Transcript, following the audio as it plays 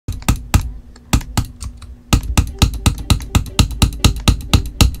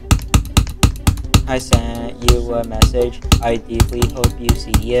I sent you a message. I deeply hope you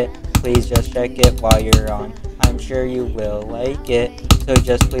see it. Please just check it while you're on. I'm sure you will like it. So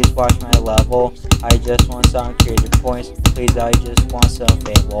just please watch my level. I just want some creative points. Please, I just want some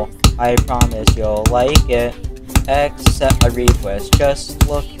fable. I promise you'll like it. Accept a request. Just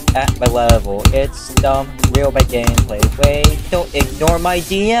look at my level. It's dumb, real by gameplay. Wait, don't ignore my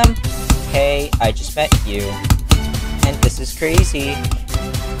DM. Hey, I just met you. And this is crazy.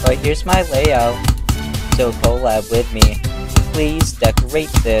 But here's my layout. So collab with me. Please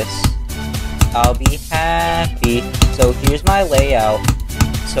decorate this. I'll be happy. So here's my layout.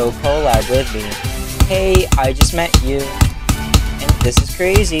 So collab with me. Hey, I just met you. And this is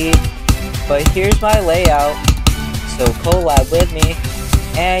crazy. But here's my layout. So collab with me.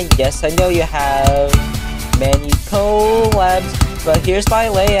 And yes, I know you have many collabs. But here's my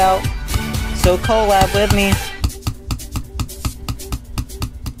layout. So collab with me.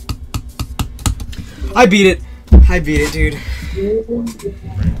 I beat it. I beat it, dude.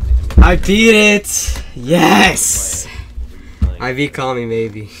 I beat it. Yes. I beat Call Me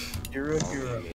Maybe.